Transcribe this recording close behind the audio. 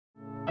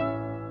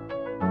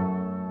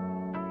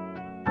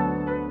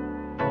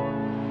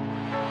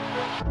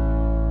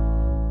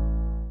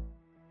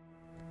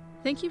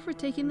Thank you for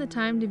taking the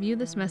time to view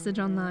this message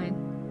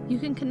online. You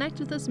can connect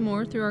with us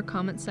more through our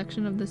comments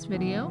section of this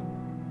video,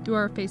 through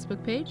our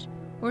Facebook page,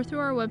 or through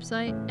our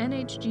website,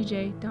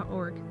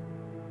 nhgj.org.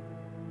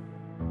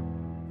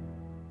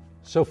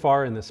 So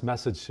far in this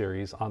message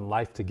series on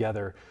Life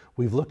Together,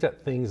 we've looked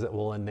at things that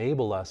will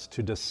enable us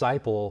to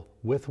disciple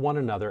with one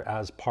another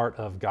as part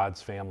of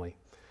God's family.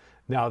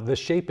 Now, the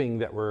shaping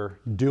that we're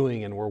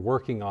doing and we're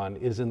working on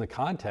is in the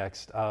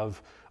context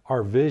of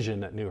our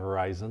vision at New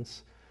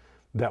Horizons,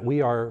 that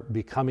we are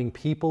becoming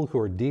people who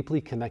are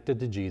deeply connected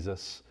to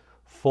Jesus,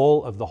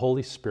 full of the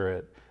Holy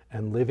Spirit,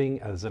 and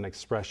living as an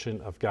expression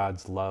of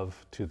God's love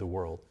to the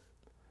world.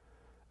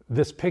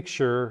 This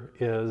picture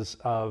is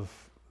of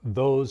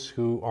those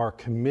who are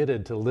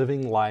committed to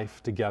living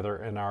life together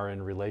and are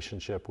in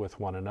relationship with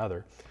one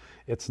another.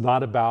 It's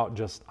not about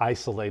just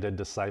isolated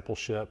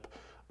discipleship,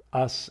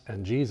 us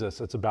and Jesus.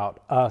 It's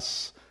about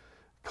us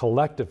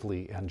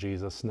collectively and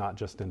Jesus, not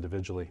just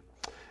individually.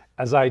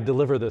 As I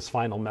deliver this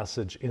final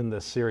message in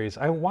this series,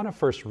 I want to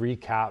first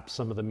recap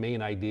some of the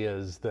main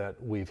ideas that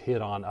we've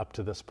hit on up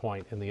to this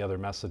point in the other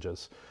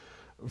messages.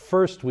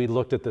 First, we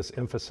looked at this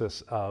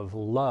emphasis of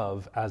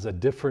love as a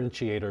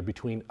differentiator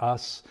between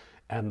us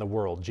and the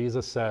world.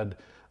 Jesus said,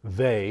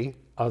 they,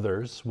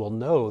 others, will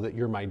know that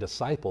you're my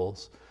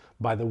disciples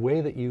by the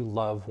way that you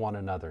love one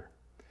another.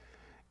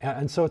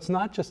 And so it's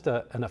not just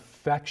an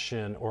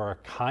affection or a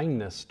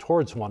kindness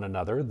towards one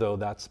another, though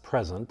that's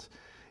present.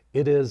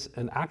 It is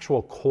an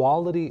actual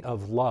quality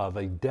of love,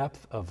 a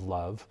depth of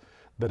love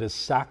that is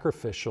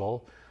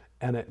sacrificial,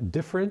 and it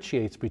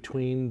differentiates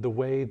between the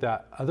way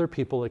that other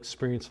people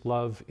experience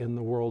love in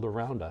the world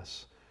around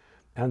us.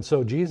 And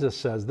so Jesus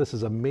says this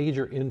is a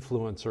major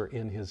influencer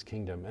in his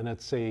kingdom, and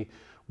it's a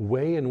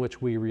way in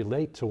which we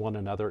relate to one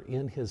another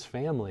in his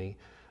family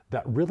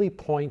that really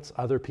points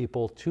other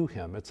people to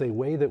him. It's a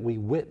way that we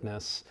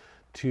witness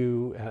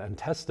to and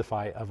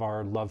testify of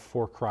our love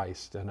for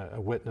Christ and a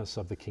witness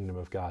of the kingdom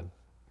of God.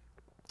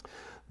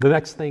 The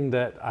next thing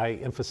that I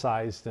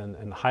emphasized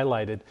and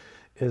highlighted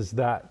is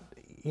that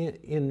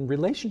in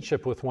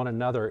relationship with one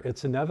another,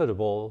 it's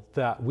inevitable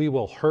that we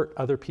will hurt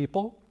other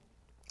people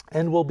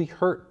and will be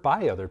hurt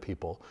by other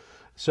people.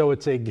 So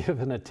it's a give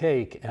and a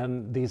take,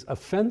 and these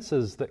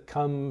offenses that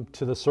come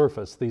to the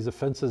surface, these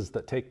offenses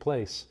that take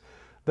place,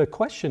 the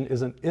question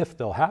isn't if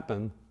they'll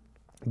happen,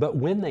 but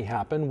when they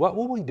happen, what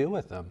will we do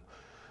with them?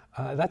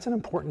 That's an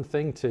important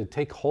thing to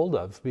take hold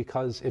of,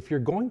 because if you're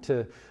going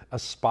to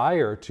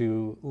aspire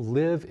to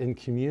live in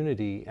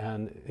community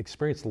and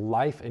experience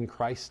life in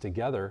Christ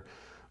together,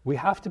 we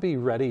have to be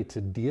ready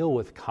to deal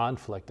with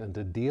conflict and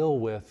to deal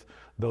with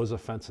those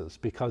offenses.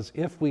 Because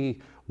if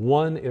we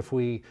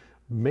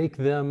make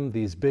them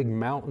these big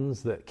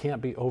mountains that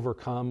can't be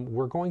overcome,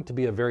 we're going to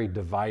be a very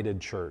divided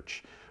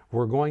church.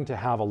 We're going to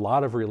have a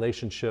lot of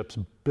relationships,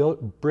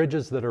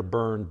 bridges that are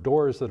burned,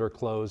 doors that are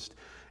closed,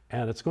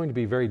 and it's going to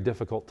be very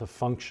difficult to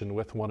function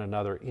with one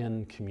another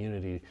in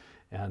community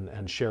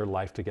and share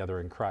life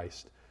together in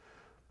Christ.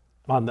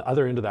 On the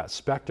other end of that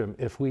spectrum,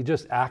 if we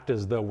just act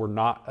as though we're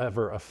not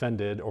ever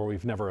offended or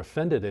we've never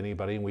offended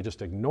anybody and we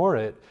just ignore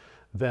it,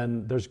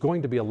 then there's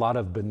going to be a lot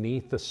of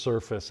beneath the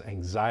surface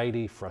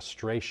anxiety,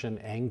 frustration,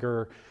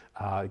 anger,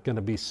 going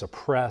to be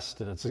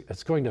suppressed, and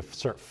it's going to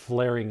start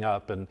flaring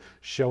up and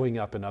showing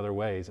up in other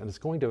ways, and it's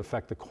going to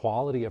affect the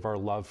quality of our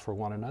love for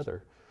one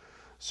another.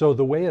 So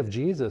the way of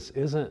Jesus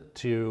isn't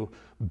to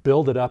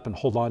build it up and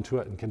hold on to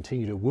it and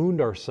continue to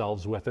wound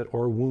ourselves with it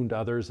or wound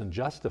others and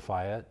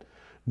justify it,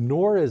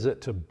 nor is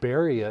it to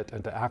bury it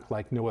and to act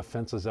like no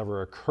offenses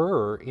ever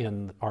occur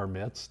in our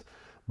midst.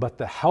 But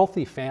the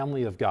healthy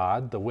family of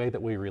God, the way that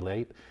we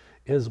relate,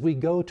 is we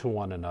go to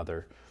one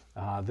another.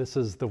 This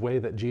is the way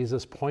that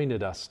Jesus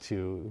pointed us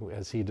to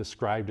as he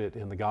described it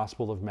in the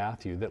Gospel of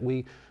Matthew, that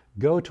we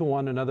go to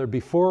one another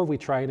before we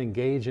try and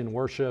engage in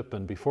worship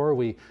and before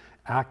we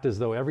act as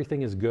though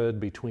everything is good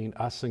between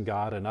us and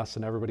God and us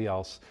and everybody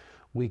else.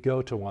 We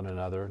go to one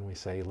another and we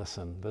say,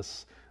 listen,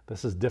 this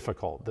is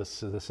difficult.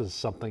 This is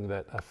something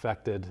that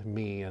affected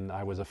me and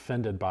I was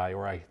offended by,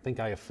 or I think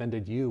I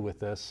offended you with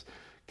this.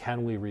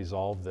 Can we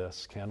resolve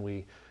this? Can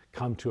we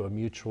come to a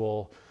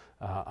mutual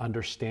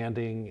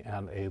understanding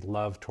and a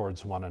love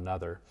towards one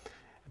another?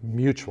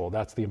 Mutual,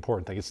 that's the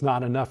important thing. It's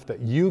not enough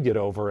that you get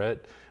over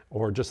it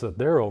or just that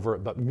they're over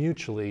it, but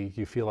mutually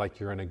you feel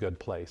like you're in a good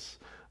place.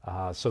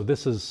 So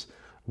this is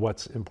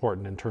what's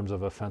important in terms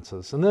of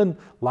offenses. And then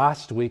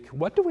last week,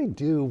 what do we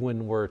do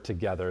when we're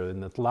together?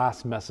 In the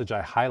last message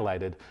I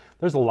highlighted,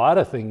 there's a lot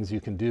of things you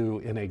can do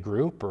in a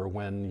group or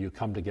when you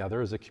come together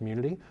as a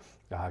community.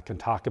 Can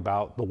talk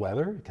about the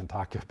weather, you can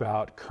talk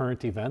about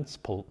current events,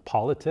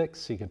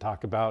 politics, you can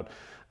talk about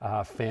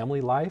family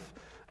life.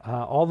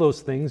 All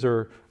those things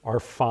are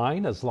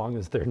fine as long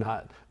as they're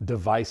not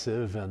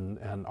divisive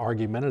and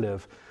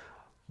argumentative.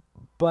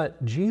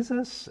 But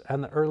Jesus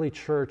and the early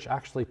church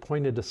actually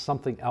pointed to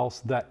something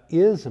else that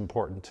is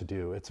important to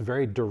do. It's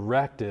very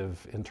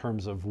directive in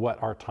terms of what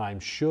our time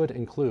should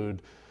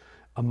include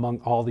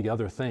among all the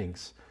other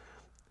things.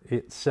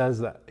 it says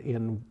that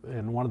in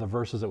one of the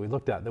verses that we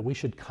looked at, that we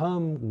should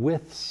come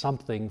with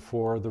something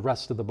for the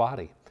rest of the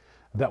body.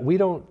 That we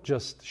don't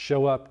just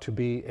show up to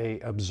be an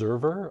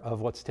observer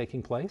of what's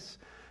taking place.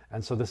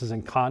 And so this is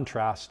in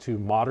contrast to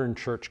modern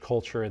church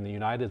culture in the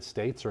United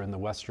States or in the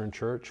Western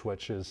church,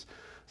 which is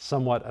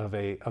somewhat of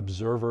a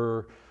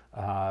observer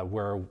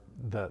where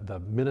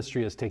the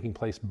ministry is taking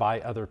place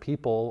by other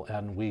people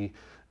and we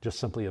just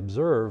simply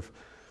observe.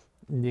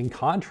 In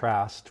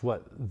contrast,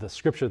 what the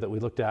scripture that we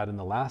looked at in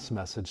the last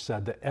message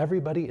said, that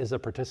everybody is a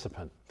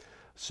participant.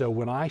 So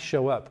when I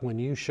show up, when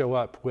you show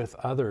up with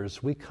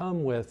others, we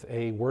come with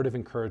a word of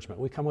encouragement.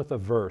 We come with a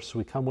verse.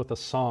 We come with a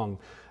song,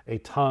 a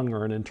tongue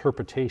or an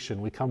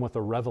interpretation. We come with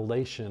a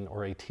revelation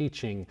or a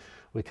teaching.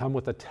 We come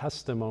with a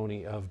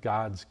testimony of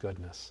God's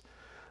goodness.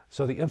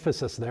 So the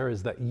emphasis there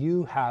is that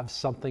you have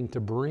something to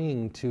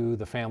bring to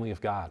the family of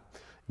God.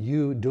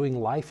 You doing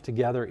life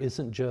together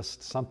isn't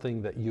just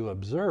something that you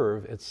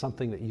observe, it's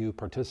something that you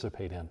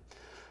participate in.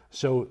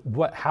 So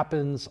what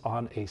happens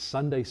on a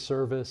Sunday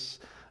service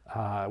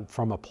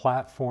from a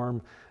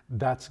platform,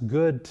 that's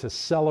good to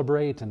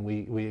celebrate, and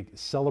we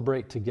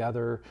celebrate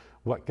together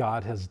what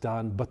God has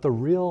done. But the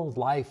real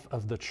life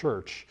of the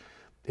church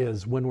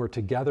is when we're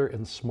together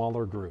in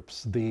smaller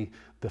groups. The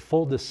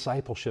full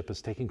discipleship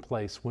is taking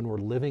place when we're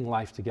living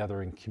life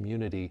together in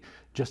community,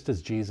 just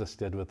as Jesus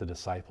did with the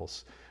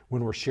disciples.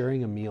 When we're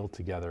sharing a meal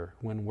together,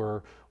 when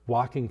we're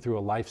walking through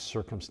a life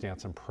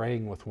circumstance and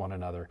praying with one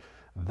another,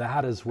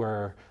 that is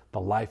where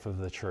the life of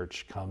the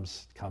church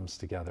comes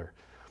together.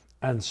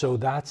 And so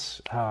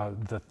that's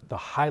the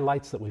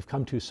highlights that we've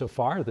come to so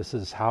far. This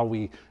is how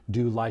we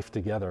do life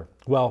together.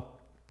 Well,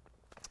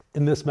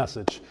 in this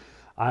message,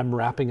 I'm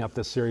wrapping up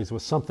this series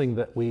with something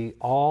that we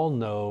all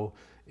know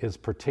is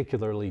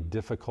particularly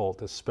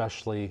difficult,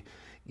 especially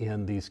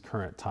in these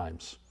current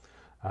times.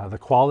 The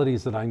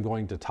qualities that I'm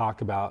going to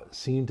talk about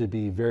seem to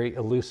be very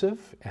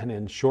elusive and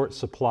in short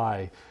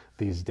supply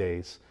these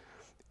days.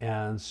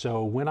 And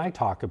so when I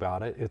talk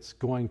about it, it's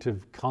going to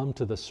come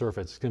to the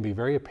surface. It's going to be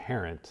very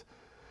apparent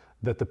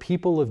that the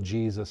people of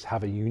Jesus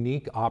have a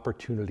unique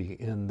opportunity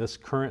in this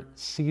current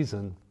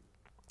season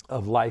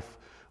of life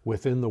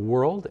within the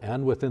world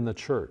and within the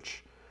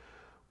church.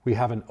 We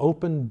have an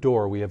open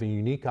door. We have a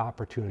unique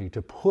opportunity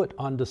to put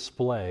on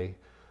display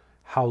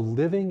how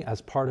living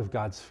as part of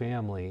God's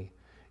family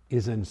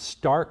is in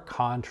stark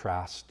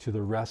contrast to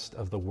the rest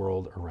of the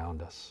world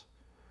around us.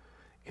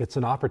 It's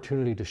an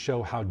opportunity to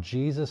show how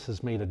Jesus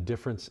has made a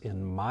difference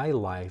in my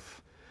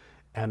life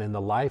and in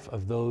the life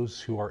of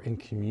those who are in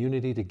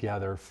community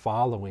together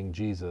following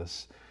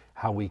Jesus,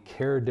 how we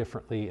care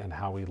differently and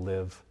how we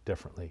live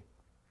differently.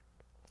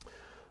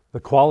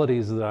 The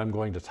qualities that I'm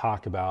going to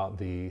talk about,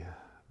 the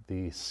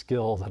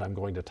skill that I'm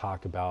going to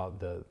talk about,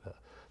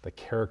 the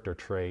character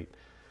trait,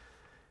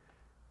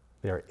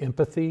 they are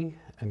empathy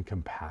and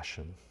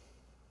compassion.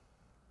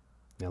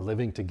 Now,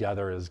 living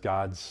together as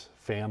God's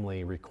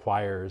family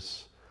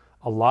requires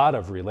a lot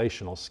of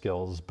relational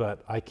skills,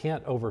 but I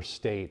can't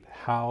overstate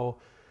how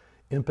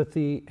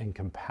empathy and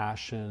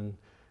compassion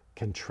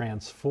can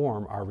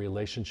transform our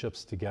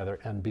relationships together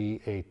and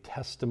be a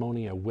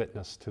testimony, a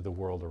witness to the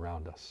world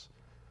around us.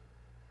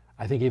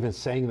 I think even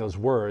saying those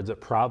words, it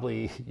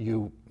probably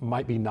you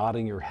might be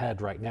nodding your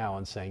head right now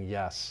and saying,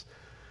 yes,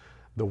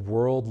 the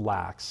world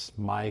lacks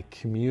my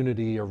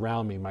community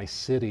around me, my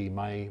city,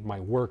 my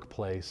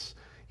workplace,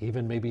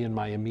 even maybe in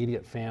my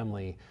immediate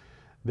family.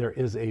 There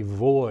is a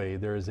void,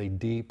 there is a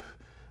deep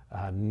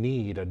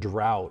need, a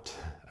drought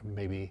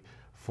maybe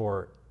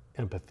for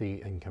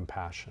empathy and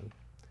compassion.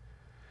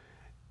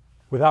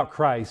 Without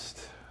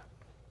Christ,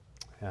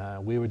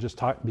 we would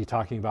just be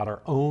talking about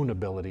our own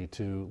ability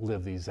to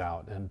live these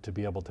out and to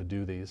be able to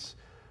do these.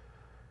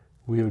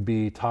 We would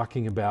be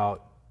talking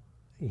about,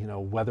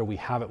 whether we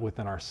have it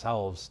within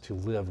ourselves to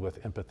live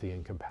with empathy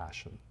and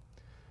compassion.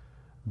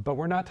 But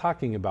we're not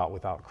talking about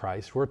without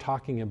Christ. We're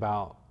talking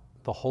about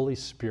the Holy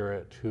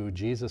Spirit, who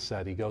Jesus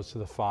said he goes to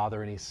the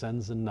Father and he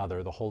sends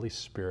another, the Holy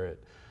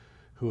Spirit,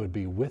 who would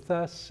be with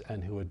us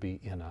and who would be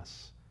in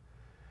us.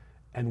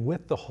 And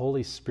with the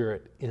Holy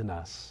Spirit in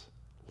us,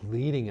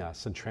 leading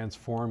us and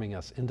transforming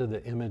us into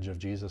the image of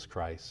Jesus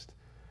Christ,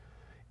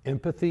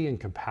 empathy and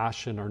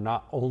compassion are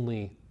not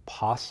only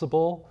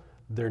possible,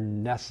 they're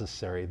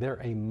necessary. They're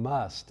a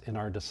must in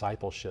our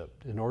discipleship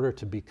in order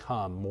to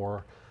become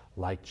more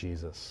like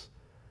Jesus.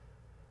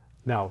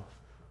 Now,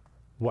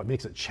 what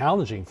makes it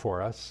challenging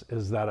for us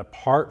is that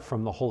apart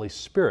from the Holy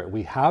Spirit,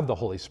 we have the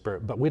Holy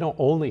Spirit, but we don't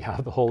only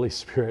have the Holy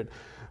Spirit,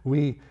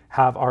 we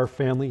have our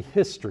family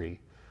history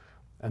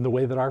and the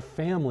way that our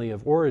family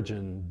of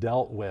origin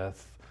dealt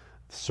with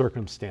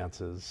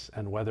circumstances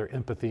and whether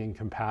empathy and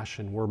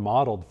compassion were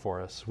modeled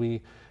for us.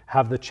 We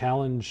have the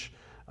challenge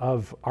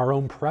of our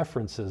own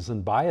preferences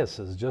and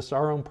biases. Just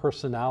our own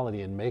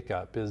personality and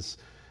makeup is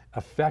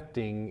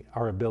affecting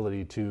our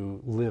ability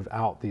to live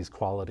out these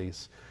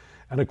qualities.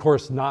 And of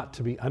course, not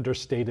to be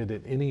understated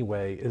in any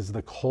way is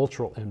the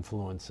cultural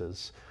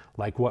influences,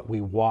 like what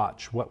we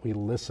watch, what we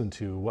listen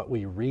to, what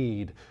we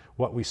read,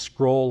 what we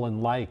scroll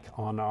and like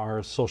on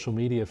our social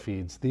media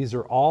feeds. These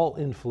are all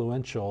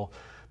influential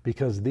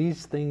because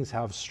these things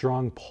have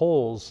strong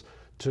pulls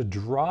to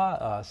draw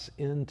us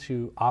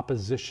into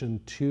opposition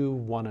to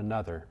one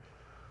another.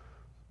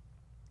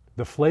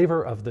 The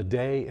flavor of the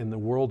day in the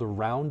world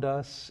around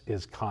us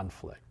is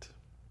conflict.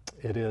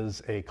 It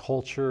is a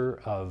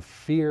culture of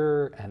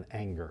fear and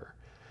anger.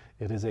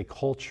 It is a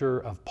culture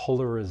of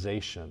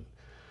polarization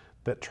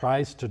that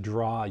tries to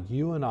draw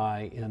you and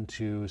I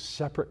into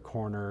separate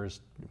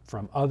corners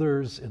from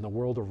others in the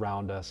world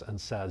around us and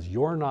says,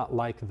 you're not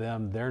like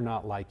them, they're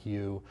not like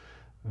you,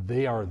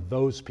 they are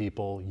those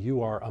people,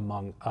 you are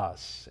among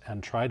us,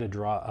 and try to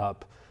draw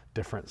up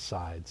different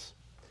sides.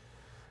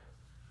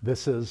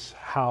 This is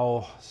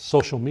how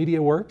social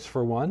media works,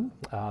 for one.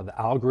 The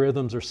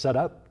algorithms are set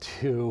up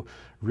to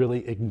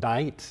really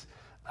ignite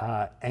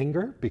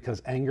anger,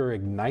 because anger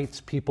ignites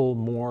people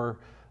more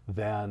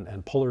than,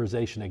 and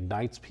polarization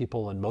ignites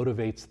people and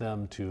motivates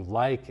them to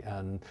like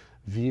and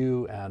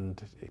view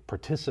and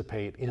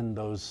participate in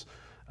those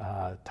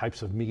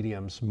types of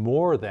mediums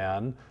more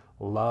than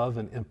love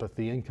and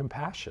empathy and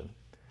compassion.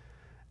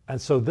 And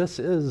so this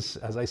is,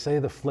 as I say,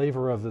 the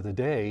flavor of the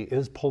day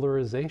is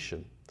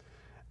polarization.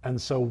 And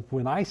so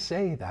when I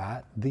say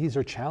that these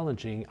are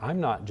challenging, I'm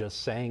not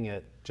just saying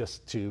it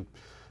just to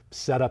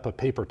set up a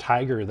paper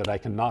tiger that I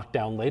can knock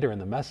down later in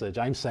the message.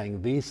 I'm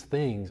saying these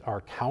things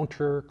are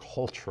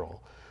countercultural.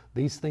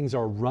 These things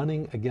are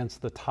running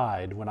against the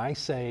tide. When I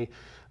say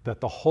that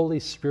the Holy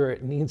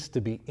Spirit needs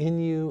to be in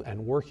you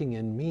and working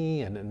in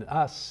me and in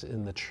us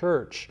in the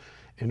church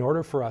in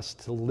order for us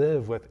to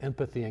live with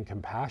empathy and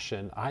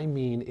compassion, I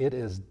mean it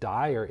is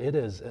dire. It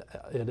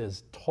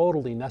is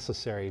totally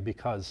necessary,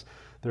 because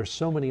there's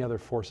so many other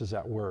forces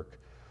at work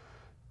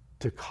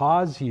to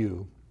cause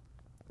you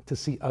to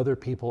see other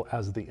people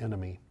as the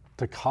enemy,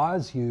 to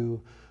cause you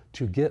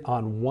to get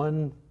on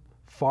one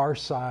far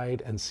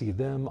side and see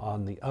them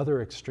on the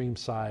other extreme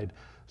side,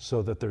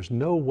 so that there's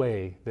no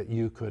way that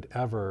you could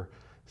ever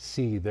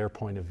see their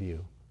point of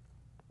view.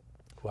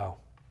 Well,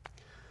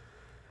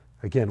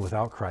 again,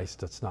 without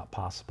Christ, it's not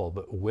possible,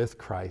 but with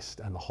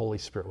Christ and the Holy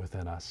Spirit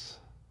within us,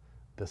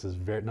 this is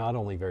not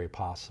only very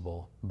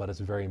possible, but it's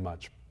very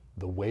much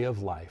the way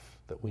of life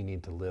that we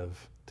need to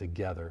live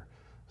together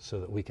so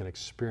that we can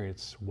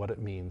experience what it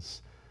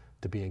means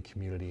to be in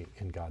community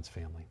in God's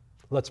family.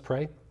 Let's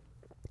pray,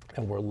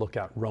 and we'll look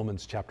at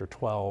Romans chapter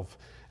 12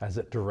 as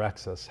it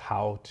directs us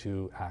how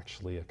to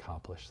actually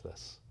accomplish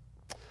this.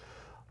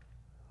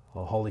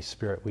 Well, Holy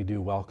Spirit, we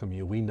do welcome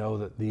you. We know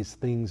that these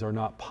things are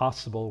not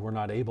possible. We're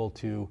not able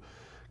to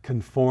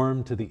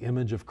conform to the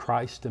image of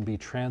Christ and be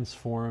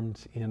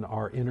transformed in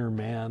our inner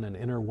man and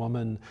inner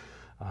woman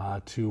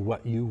to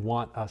what you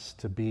want us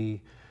to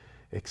be,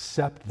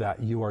 except that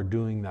you are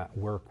doing that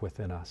work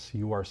within us.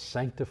 You are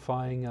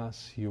sanctifying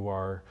us. You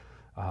are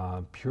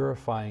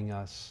purifying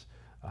us.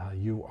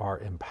 You are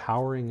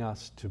empowering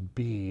us to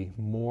be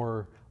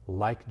more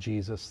like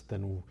Jesus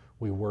than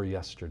we were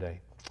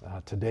yesterday.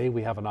 Today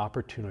we have an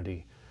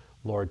opportunity,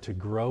 Lord, to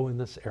grow in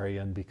this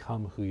area and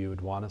become who you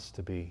would want us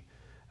to be.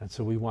 And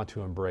so we want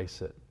to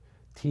embrace it.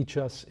 Teach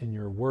us in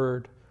your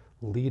word.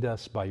 Lead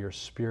us by your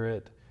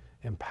Spirit.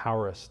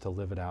 Empower us to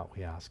live it out,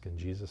 we ask in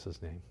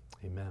Jesus' name.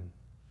 Amen.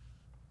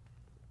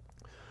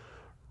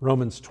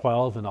 Romans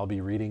 12, and I'll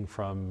be reading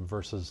from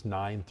verses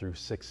 9 through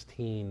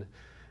 16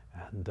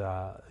 and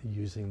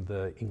using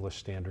the English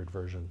Standard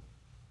Version.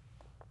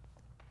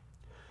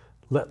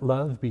 Let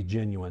love be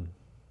genuine.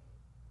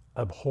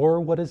 Abhor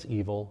what is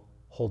evil,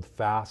 hold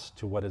fast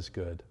to what is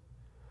good.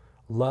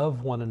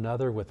 Love one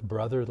another with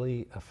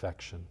brotherly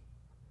affection.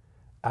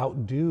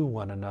 Outdo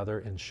one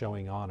another in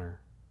showing honor.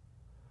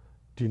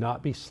 Do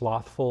not be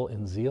slothful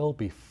in zeal,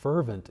 be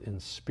fervent in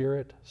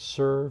spirit,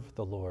 serve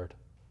the Lord.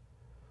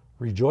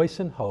 Rejoice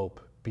in hope,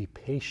 be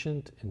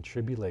patient in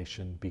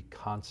tribulation, be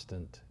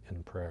constant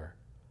in prayer.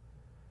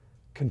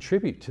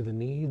 Contribute to the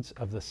needs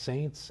of the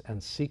saints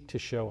and seek to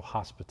show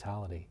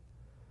hospitality.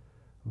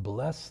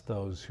 Bless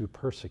those who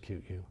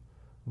persecute you.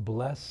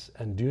 Bless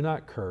and do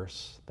not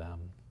curse them.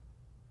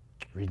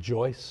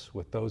 Rejoice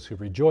with those who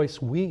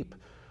rejoice. Weep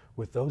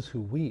with those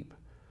who weep.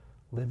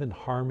 Live in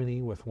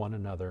harmony with one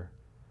another.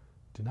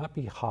 Do not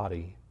be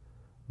haughty,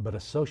 but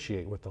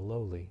associate with the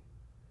lowly.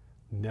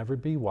 Never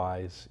be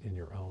wise in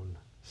your own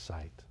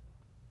sight.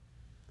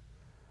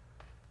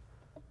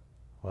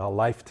 Well,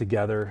 life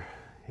together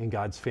in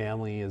God's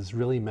family is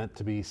really meant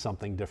to be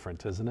something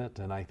different, isn't it?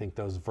 And I think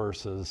those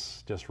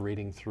verses, just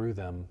reading through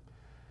them,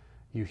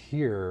 you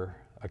hear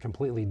a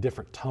completely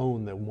different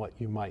tone than what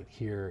you might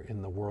hear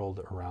in the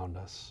world around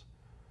us.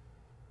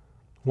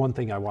 One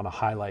thing I want to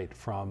highlight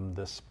from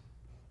this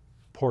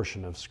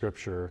portion of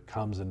Scripture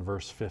comes in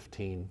verse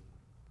 15.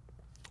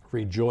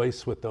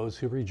 Rejoice with those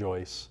who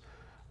rejoice,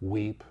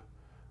 weep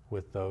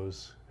with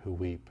those who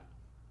weep.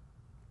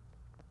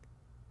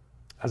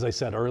 As I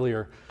said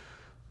earlier,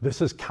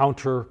 this is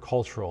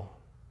countercultural,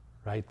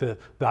 right? The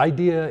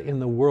idea in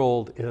the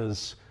world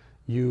is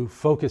You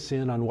focus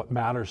in on what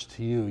matters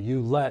to you.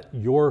 You let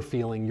your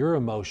feeling, your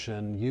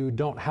emotion, you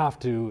don't have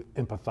to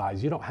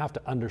empathize. You don't have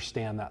to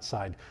understand that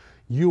side.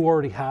 You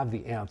already have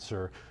the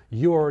answer.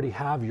 You already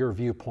have your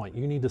viewpoint.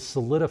 You need to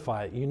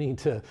solidify it. You need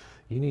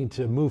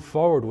to move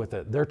forward with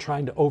it. They're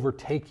trying to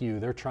overtake you.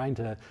 They're trying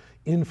to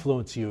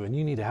influence you, and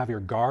you need to have your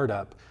guard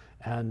up.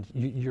 And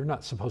you're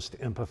not supposed to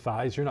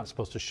empathize. You're not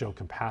supposed to show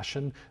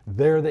compassion.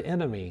 They're the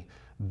enemy.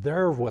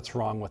 They're what's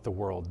wrong with the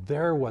world.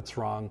 They're what's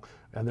wrong,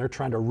 and they're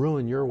trying to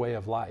ruin your way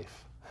of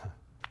life.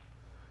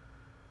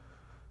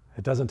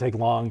 It doesn't take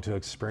long to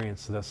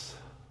experience this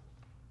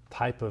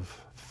type of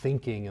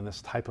thinking and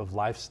this type of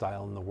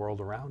lifestyle in the world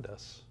around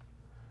us.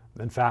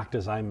 In fact,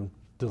 as I'm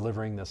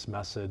delivering this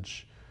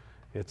message,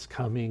 it's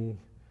coming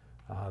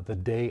the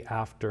day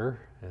after.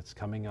 It's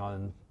coming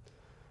on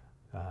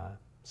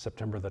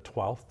September the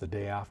 12th, the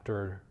day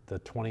after the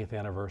 20th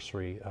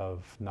anniversary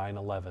of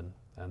 9/11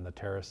 and the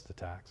terrorist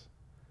attacks.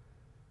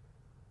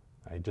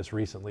 I just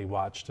recently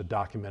watched a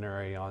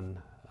documentary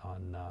on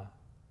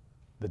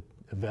the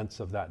events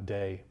of that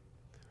day,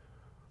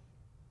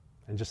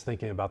 and just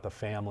thinking about the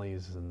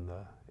families and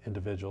the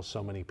individuals,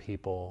 so many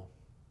people,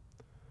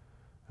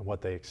 and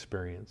what they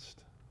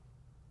experienced.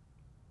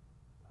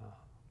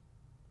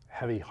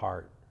 Heavy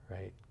heart,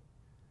 right?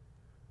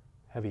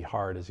 Heavy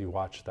heart as you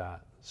watch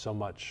that. So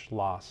much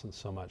loss and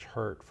so much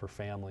hurt for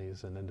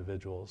families and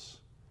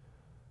individuals.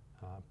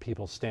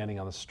 People standing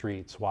on the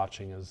streets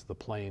watching as the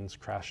planes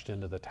crashed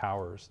into the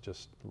towers,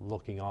 just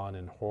looking on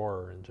in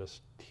horror and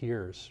just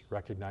tears,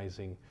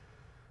 recognizing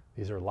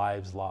these are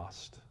lives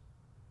lost.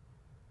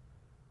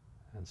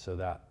 And so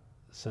that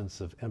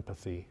sense of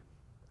empathy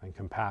and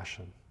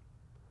compassion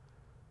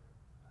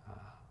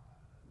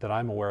that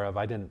I'm aware of,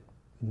 I didn't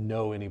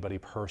know anybody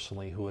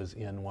personally who was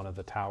in one of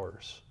the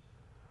towers,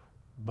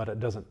 but it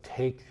doesn't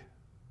take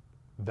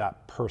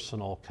that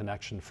personal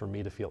connection for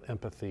me to feel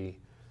empathy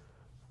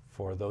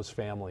for those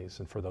families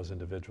and for those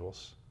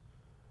individuals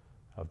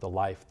of the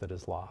life that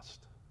is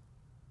lost.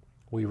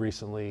 We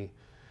recently,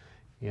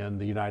 in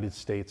the United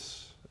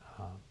States,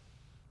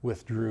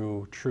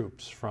 withdrew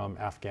troops from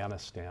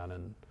Afghanistan.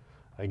 And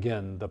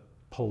again, the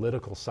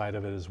political side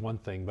of it is one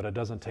thing, but it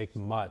doesn't take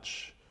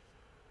much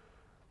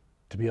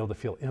to be able to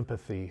feel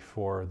empathy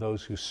for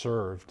those who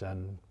served,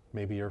 and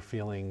maybe you're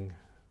feeling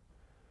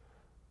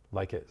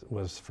like it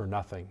was for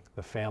nothing.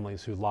 The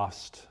families who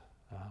lost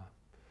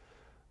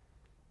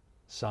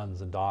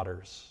sons and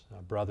daughters,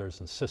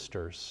 brothers and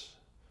sisters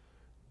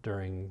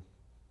during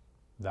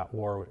that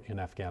war in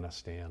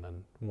Afghanistan,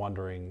 and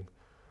wondering,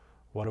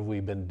 what have we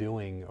been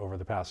doing over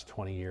the past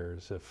 20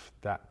 years if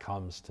that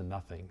comes to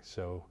nothing?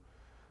 So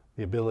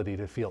the ability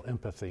to feel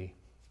empathy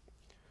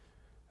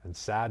and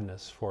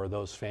sadness for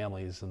those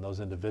families and those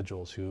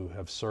individuals who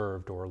have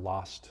served or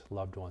lost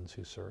loved ones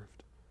who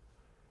served.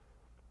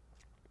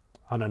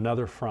 On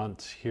another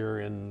front, here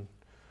in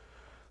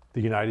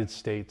the United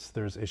States,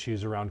 there's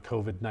issues around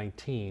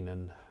COVID-19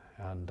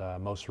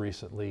 and most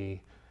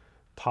recently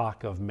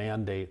talk of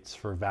mandates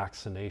for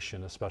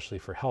vaccination, especially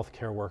for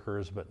healthcare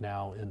workers, but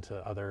now into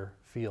other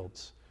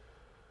fields.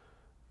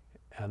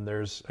 And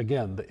there's,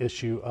 again, the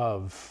issue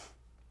of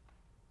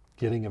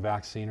getting a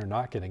vaccine or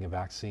not getting a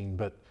vaccine,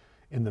 but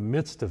in the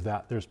midst of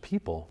that, there's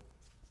people.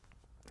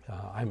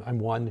 I'm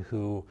one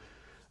who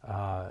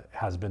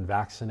has been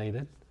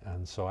vaccinated,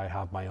 and so I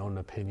have my own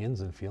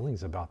opinions and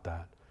feelings about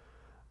that.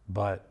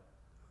 But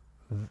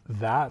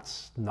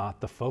that's not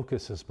the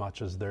focus as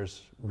much as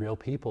there's real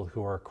people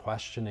who are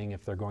questioning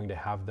if they're going to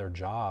have their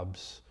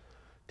jobs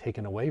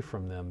taken away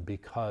from them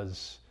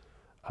because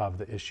of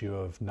the issue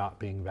of not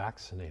being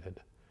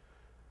vaccinated.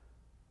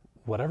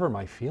 Whatever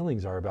my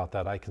feelings are about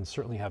that, I can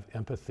certainly have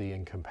empathy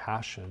and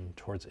compassion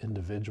towards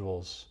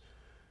individuals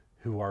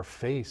who are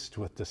faced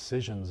with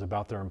decisions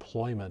about their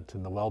employment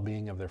and the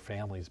well-being of their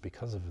families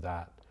because of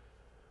that.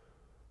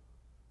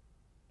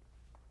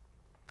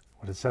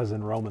 What it says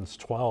in Romans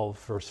 12,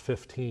 verse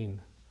 15,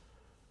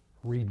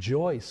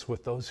 rejoice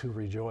with those who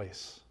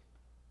rejoice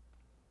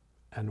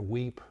and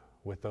weep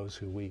with those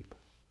who weep.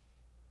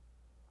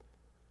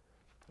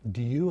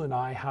 Do you and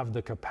I have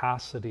the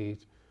capacity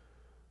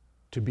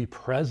to be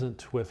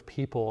present with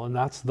people? And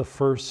that's the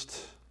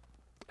first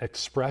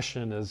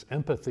expression, is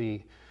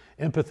empathy.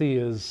 Empathy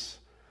is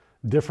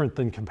different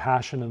than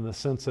compassion in the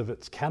sense of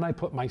it's, can I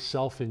put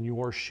myself in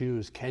your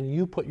shoes? Can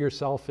you put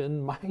yourself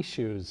in my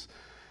shoes?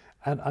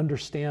 And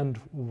understand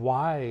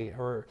why,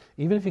 or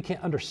even if you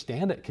can't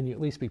understand it, can you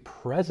at least be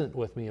present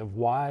with me of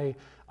why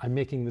I'm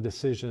making the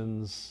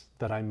decisions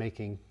that I'm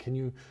making? Can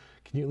you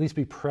at least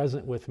be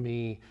present with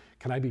me?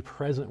 Can I be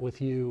present with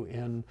you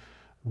in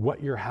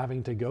what you're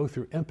having to go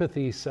through?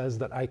 Empathy says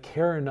that I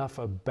care enough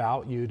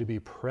about you to be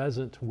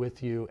present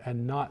with you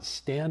and not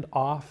stand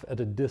off at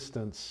a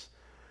distance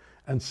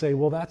and say,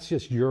 well, that's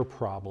just your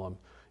problem.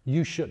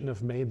 You shouldn't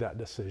have made that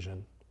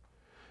decision.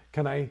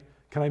 Can I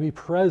be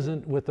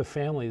present with the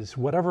families?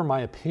 Whatever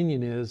my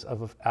opinion is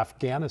of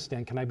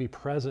Afghanistan, can I be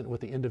present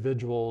with the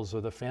individuals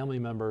or the family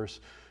members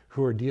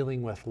who are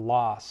dealing with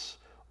loss?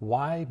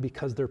 Why?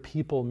 Because they're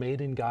people made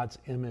in God's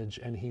image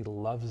and He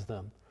loves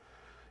them.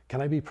 Can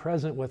I be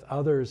present with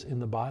others in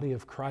the body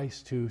of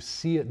Christ who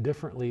see it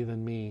differently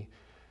than me?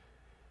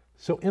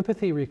 So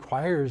empathy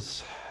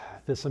requires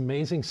this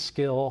amazing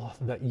skill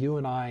that you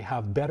and I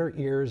have better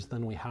ears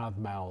than we have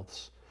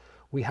mouths.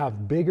 We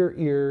have bigger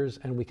ears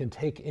and we can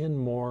take in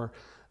more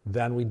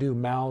than we do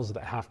mouths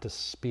that have to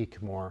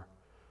speak more.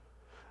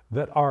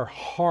 That our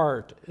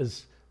heart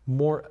is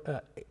more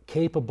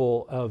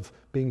capable of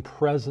being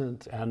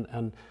present,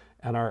 and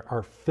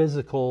our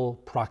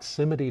physical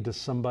proximity to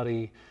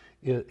somebody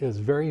is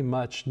very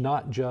much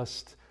not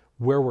just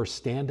where we're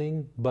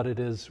standing, but it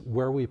is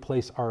where we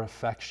place our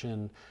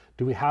affection.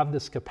 Do we have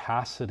this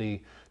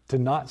capacity to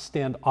not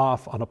stand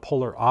off on a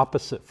polar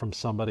opposite from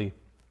somebody?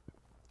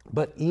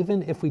 But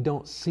even if we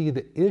don't see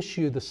the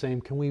issue the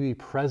same, can we be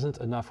present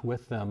enough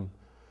with them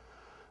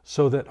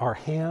so that our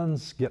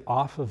hands get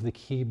off of the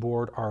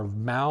keyboard, our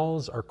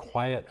mouths are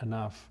quiet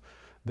enough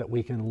that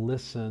we can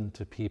listen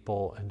to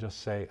people and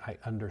just say, I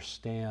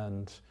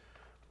understand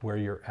where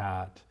you're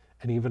at.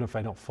 And even if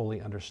I don't fully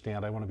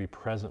understand, I want to be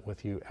present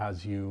with you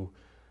as you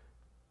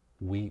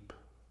weep,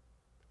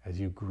 as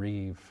you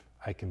grieve.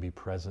 I can be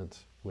present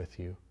with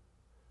you.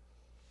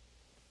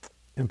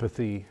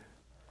 Empathy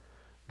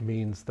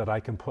means that I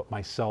can put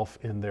myself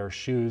in their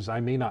shoes. I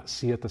may not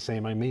see it the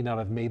same. I may not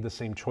have made the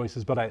same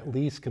choices, but I at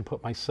least can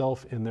put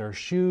myself in their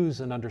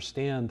shoes and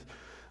understand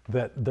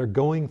that they're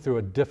going through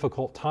a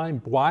difficult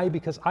time. Why?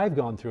 Because I've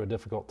gone through a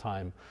difficult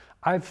time.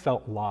 I've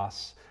felt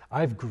loss.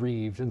 I've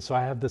grieved. And so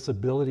I have this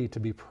ability to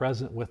be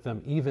present with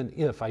them, even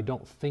if I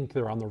don't think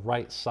they're on the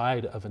right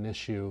side of an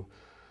issue.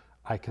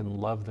 I can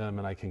love them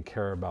and I can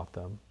care about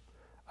them.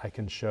 I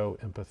can show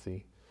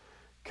empathy.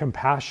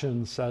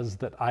 Compassion says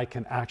that I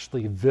can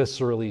actually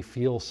viscerally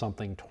feel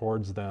something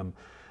towards them.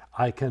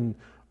 I can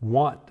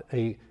want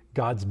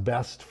God's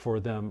best for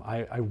them.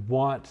 I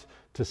want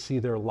to see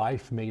their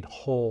life made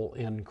whole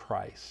in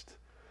Christ.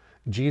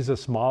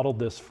 Jesus modeled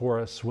this for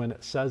us when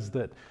it says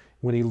that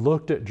when he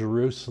looked at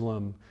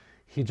Jerusalem,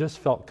 he just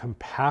felt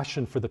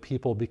compassion for the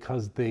people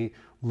because they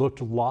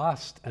looked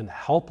lost and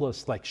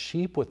helpless like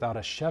sheep without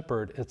a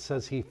shepherd. It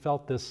says he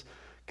felt this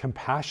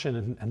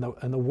compassion,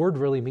 and the word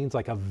really means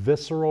like a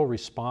visceral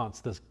response,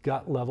 this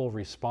gut level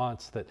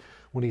response, that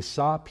when he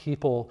saw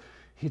people,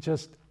 he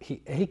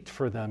ached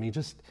for them. He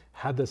just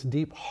had this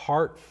deep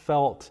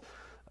heartfelt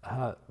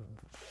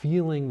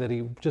feeling that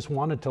he just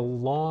wanted to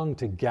long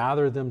to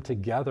gather them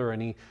together.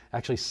 And he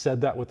actually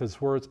said that with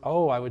his words,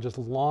 oh, I would just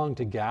long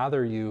to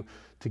gather you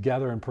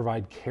together and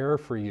provide care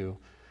for you.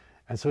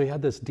 And so he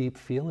had this deep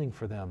feeling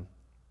for them.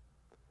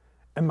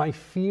 And my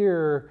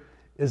fear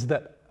is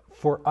that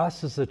for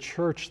us as a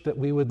church, that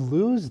we would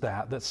lose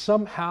that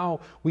somehow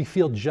we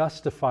feel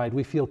justified,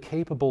 we feel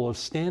capable of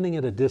standing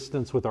at a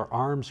distance with our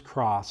arms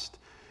crossed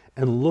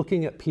and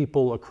looking at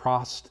people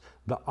across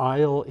the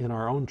aisle in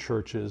our own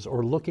churches,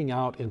 or looking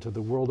out into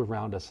the world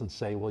around us and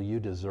say, well, you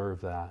deserve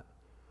that.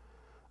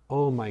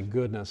 Oh my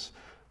goodness,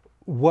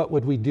 what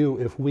would we do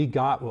if we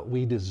got what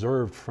we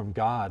deserved from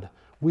God?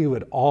 We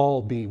would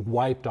all be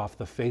wiped off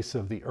the face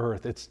of the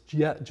earth. It's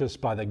yet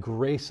just by the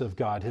grace of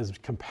God, his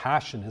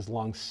compassion, his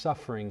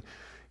long-suffering,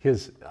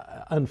 his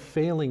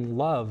unfailing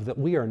love, that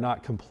we are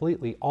not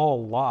completely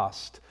all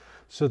lost.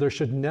 So there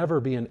should never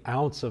be an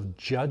ounce of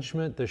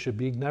judgment. There should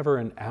be never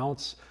an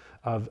ounce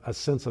of a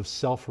sense of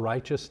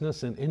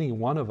self-righteousness in any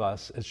one of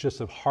us. It's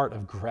just a heart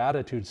of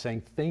gratitude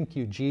saying, thank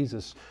you,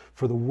 Jesus,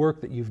 for the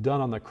work that you've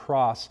done on the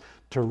cross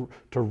to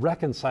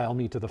reconcile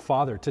me to the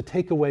Father, to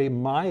take away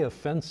my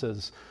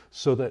offenses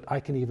so that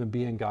I can even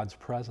be in God's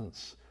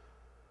presence.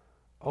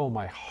 Oh,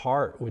 my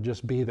heart would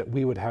just be that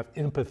we would have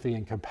empathy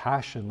and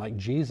compassion like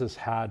Jesus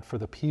had for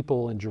the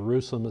people in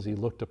Jerusalem as he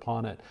looked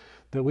upon it,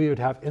 that we would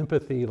have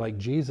empathy like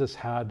Jesus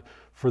had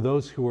for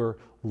those who were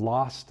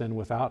lost and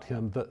without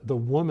him. The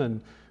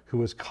woman who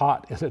was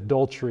caught in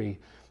adultery,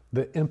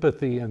 the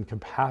empathy and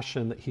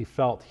compassion that he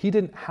felt. He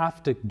didn't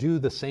have to do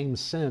the same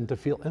sin to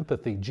feel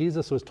empathy.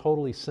 Jesus was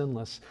totally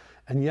sinless,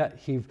 and yet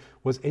he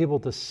was able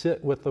to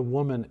sit with the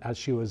woman as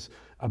she was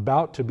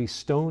about to be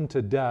stoned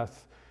to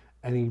death,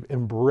 and he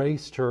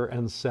embraced her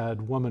and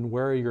said, woman,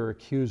 where are your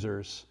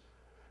accusers?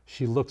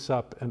 She looks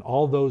up, and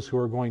all those who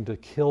are going to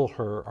kill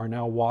her are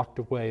now walked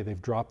away.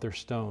 They've dropped their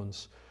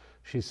stones.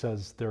 She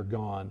says, they're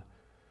gone.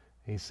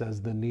 He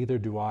says, then neither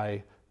do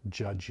I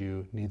judge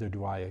you, neither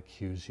do I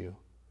accuse you.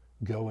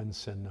 Go and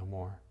sin no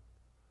more.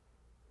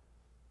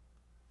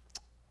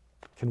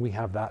 Can we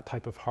have that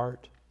type of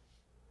heart?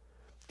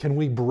 Can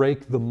we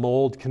break the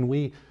mold? Can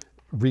we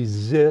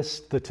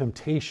resist the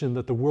temptation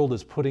that the world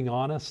is putting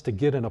on us to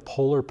get in a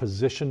polar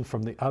position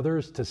from the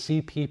others, to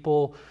see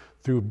people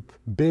through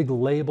big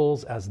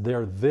labels as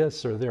they're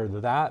this or they're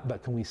that,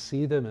 but can we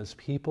see them as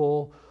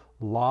people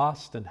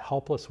lost and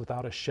helpless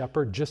without a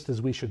shepherd, just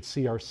as we should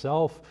see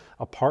ourselves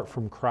apart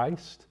from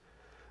Christ?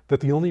 That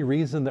the only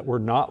reason that we're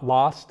not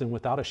lost and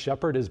without a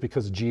shepherd is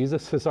because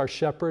Jesus is our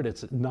shepherd.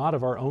 It's not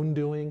of our own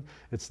doing.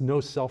 It's no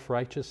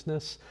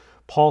self-righteousness.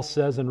 Paul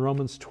says in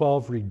Romans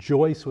 12,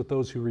 rejoice with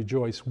those who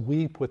rejoice,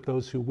 weep with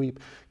those who weep.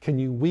 Can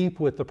you weep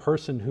with the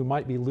person who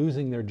might be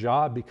losing their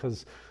job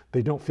because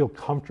they don't feel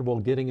comfortable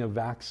getting a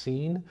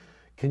vaccine?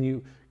 Can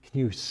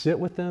you sit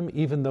with them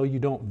even though you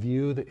don't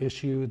view the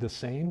issue the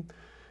same?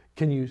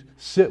 Can you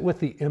sit with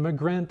the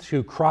immigrant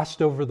who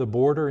crossed over the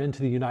border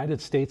into the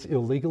United States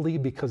illegally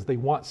because they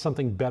want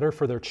something better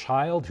for their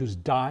child who's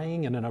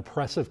dying in an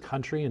oppressive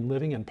country and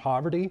living in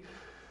poverty?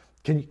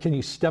 Can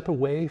you step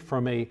away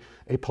from a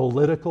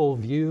political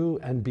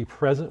view and be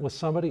present with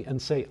somebody and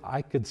say,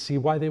 I could see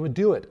why they would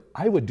do it.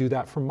 I would do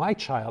that for my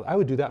child. I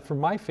would do that for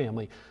my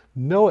family.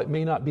 No, it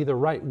may not be the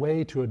right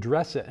way to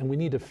address it, and we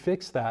need to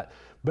fix that.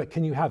 But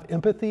can you have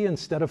empathy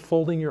instead of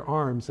folding your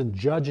arms and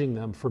judging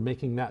them for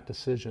making that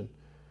decision?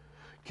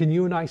 Can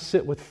you and I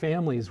sit with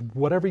families,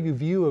 whatever you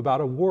view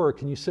about a war,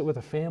 can you sit with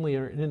a family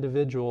or an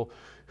individual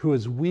who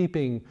is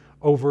weeping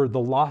over the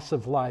loss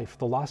of life,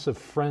 the loss of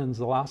friends,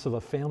 the loss of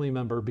a family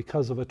member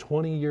because of a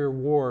 20-year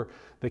war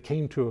that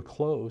came to a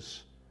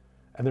close?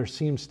 And there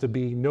seems to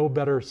be no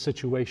better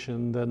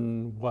situation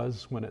than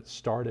was when it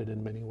started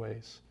in many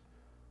ways.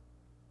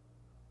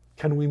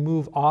 Can we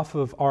move off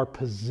of our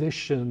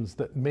positions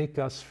that make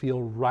us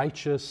feel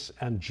righteous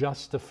and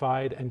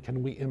justified? And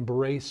can we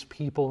embrace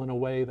people in a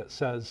way that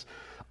says,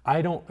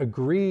 I don't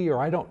agree, or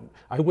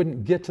I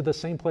wouldn't get to the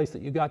same place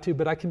that you got to,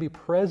 but I can be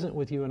present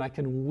with you and I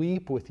can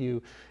weep with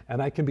you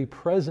and I can be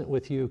present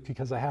with you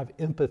because I have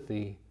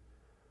empathy.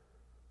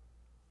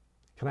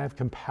 Can I have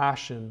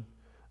compassion?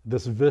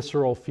 This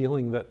visceral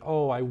feeling that,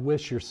 oh, I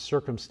wish your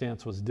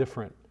circumstance was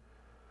different.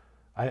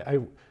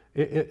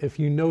 If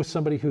you know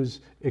somebody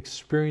who's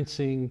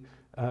experiencing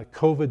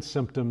COVID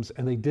symptoms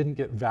and they didn't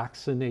get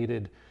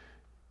vaccinated,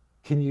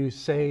 can you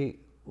say,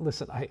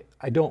 listen,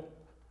 I don't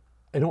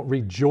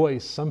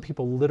rejoice. Some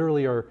people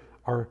literally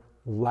are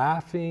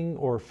laughing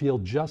or feel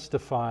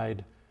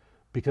justified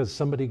because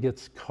somebody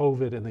gets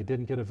COVID and they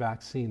didn't get a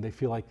vaccine. They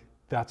feel like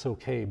that's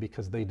okay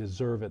because they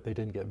deserve it. They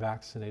didn't get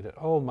vaccinated.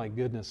 Oh my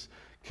goodness.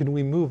 Can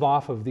we move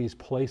off of these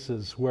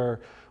places where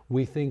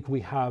we think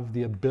we have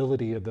the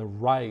ability or the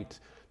right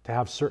to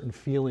have certain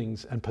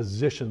feelings and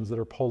positions that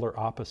are polar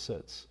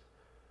opposites?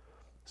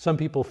 Some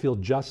people feel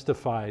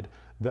justified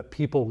that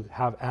people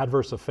have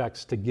adverse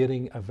effects to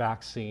getting a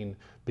vaccine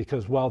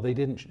because, well, they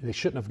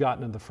shouldn't have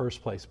gotten in the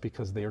first place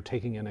because they are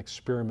taking an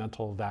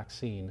experimental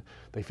vaccine.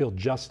 They feel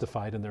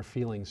justified in their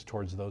feelings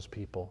towards those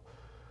people.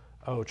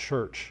 Oh,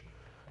 church,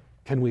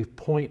 can we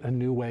point a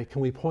new way? Can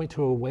we point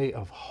to a way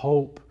of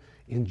hope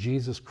in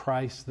Jesus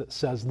Christ that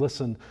says,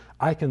 listen,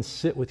 I can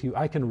sit with you.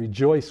 I can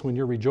rejoice when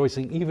you're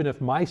rejoicing. Even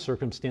if my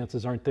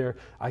circumstances aren't there,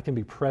 I can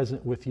be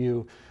present with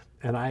you,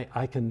 and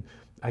I can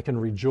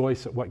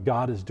rejoice at what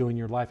God is doing in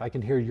your life. I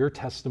can hear your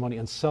testimony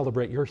and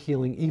celebrate your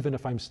healing even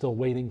if I'm still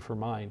waiting for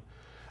mine.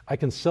 I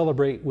can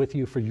celebrate with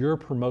you for your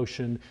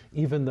promotion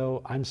even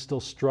though I'm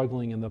still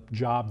struggling in the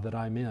job that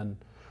I'm in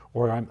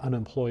or I'm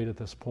unemployed at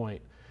this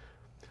point.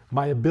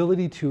 My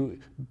ability to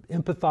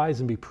empathize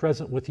and be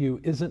present with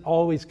you isn't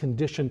always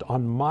conditioned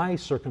on my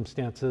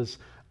circumstances.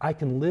 I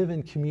can live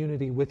in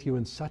community with you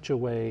in such a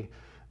way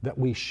that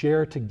we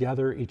share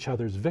together each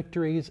other's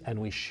victories and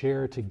we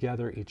share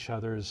together each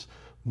other's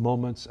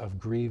moments of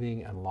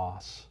grieving and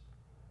loss.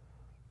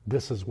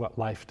 This is what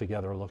life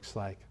together looks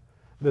like.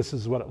 This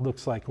is what it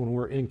looks like when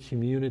we're in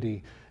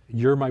community.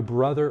 You're my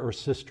brother or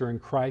sister in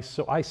Christ,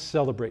 so I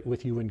celebrate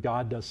with you when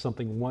God does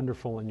something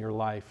wonderful in your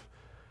life.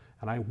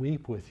 And I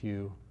weep with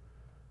you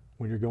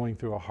when you're going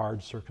through a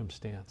hard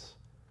circumstance.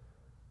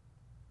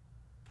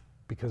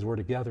 Because we're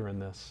together in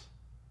this.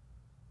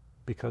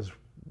 Because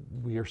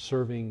we are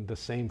serving the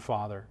same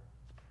Father.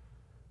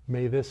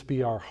 May this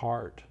be our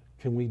heart.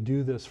 Can we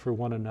do this for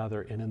one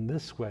another and in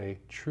this way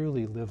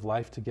truly live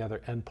life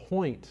together and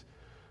point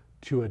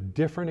to a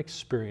different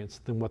experience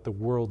than what the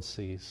world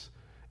sees?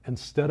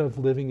 Instead of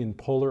living in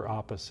polar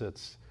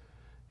opposites,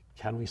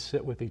 can we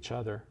sit with each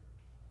other?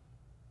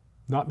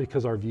 Not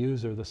because our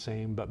views are the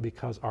same, but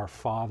because our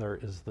Father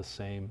is the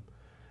same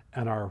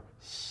and our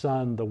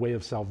Son, the way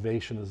of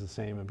salvation, is the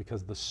same, and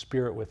because the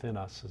Spirit within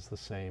us is the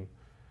same.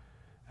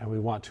 And we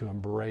want to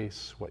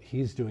embrace what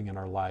He's doing in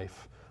our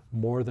life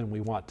more than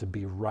we want to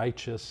be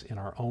righteous in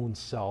our own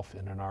self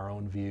and in our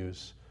own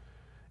views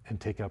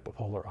and take up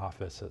polar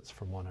opposites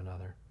from one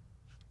another.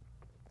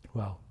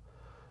 Well,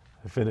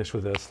 I finish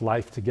with this.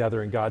 Life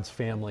together in God's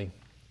family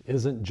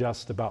isn't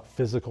just about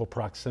physical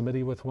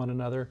proximity with one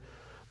another,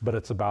 but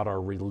it's about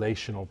our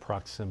relational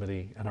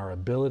proximity and our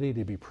ability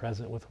to be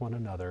present with one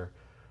another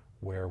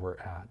where we're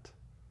at.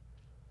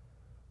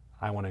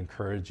 I want to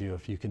encourage you,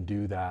 if you can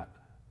do that,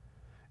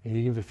 and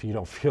even if you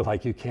don't feel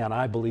like you can,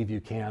 I believe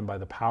you can by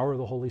the power of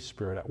the Holy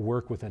Spirit at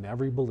work within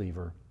every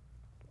believer,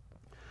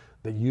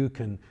 that you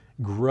can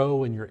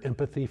grow in your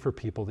empathy for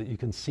people, that you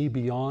can see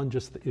beyond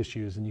just the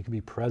issues and you can be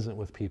present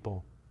with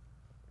people.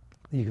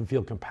 You can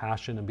feel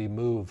compassion and be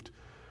moved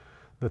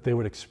that they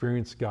would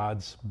experience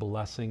God's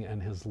blessing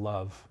and His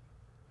love.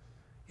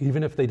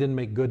 Even if they didn't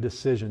make good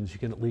decisions, you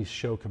can at least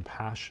show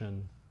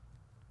compassion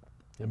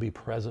and be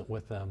present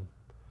with them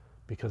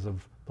because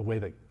of the way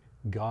that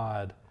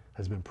God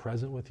has been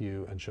present with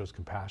you and shows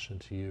compassion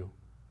to you.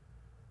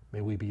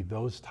 May we be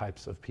those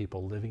types of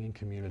people living in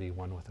community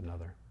one with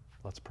another.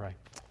 Let's pray.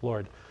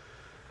 Lord,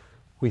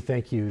 we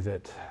thank you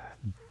that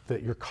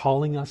you're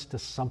calling us to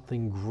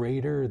something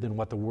greater than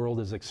what the world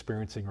is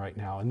experiencing right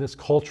now. In this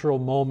cultural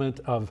moment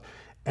of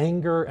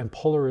anger and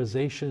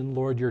polarization,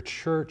 Lord, your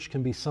church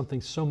can be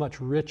something so much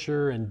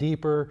richer and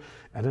deeper,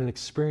 and an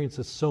experience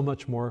that's so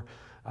much more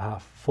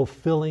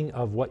fulfilling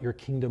of what your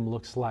kingdom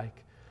looks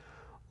like.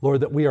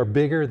 Lord, that we are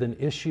bigger than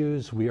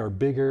issues, we are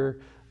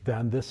bigger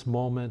than this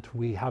moment.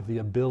 We have the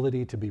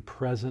ability to be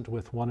present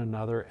with one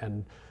another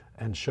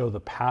and show the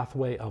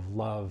pathway of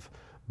love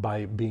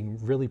by being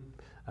really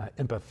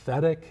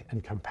empathetic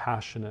and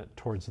compassionate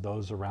towards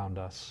those around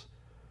us.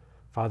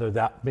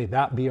 Father, may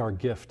that be our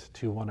gift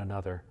to one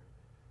another.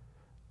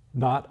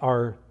 Not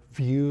our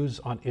views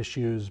on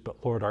issues,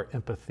 but Lord, our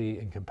empathy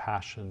and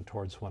compassion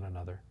towards one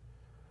another.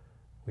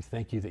 We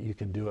thank you that you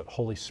can do it.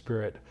 Holy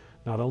Spirit,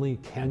 not only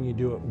can you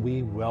do it,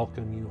 we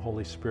welcome you,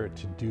 Holy Spirit,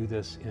 to do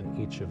this in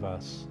each of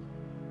us.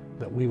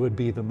 That we would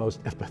be the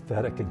most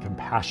empathetic and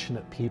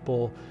compassionate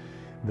people,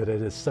 that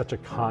it is such a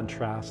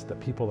contrast that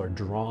people are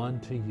drawn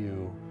to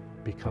you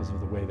because of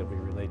the way that we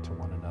relate to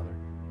one another.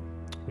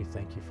 We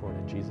thank you for it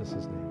in Jesus'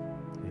 name.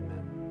 Amen.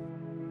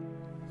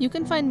 You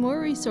can find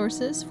more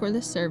resources for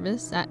this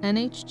service at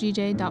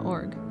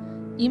nhgj.org.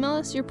 Email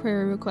us your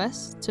prayer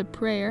requests to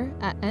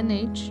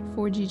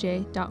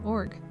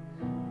prayer@nh4gj.org.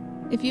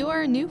 If you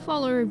are a new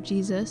follower of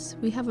Jesus,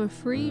 we have a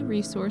free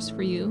resource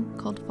for you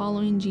called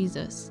Following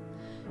Jesus.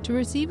 To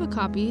receive a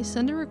copy,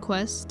 send a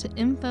request to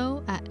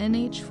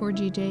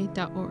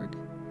info@nh4gj.org.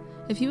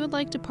 If you would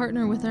like to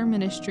partner with our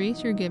ministry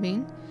through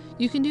giving,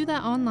 you can do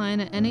that online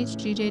at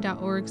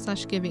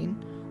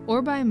nhgj.org/giving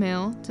or by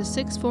mail to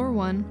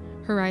 641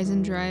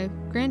 Horizon Drive,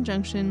 Grand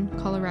Junction,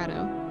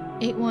 Colorado,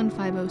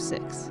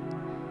 81506.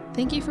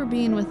 Thank you for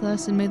being with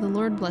us, and may the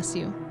Lord bless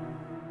you.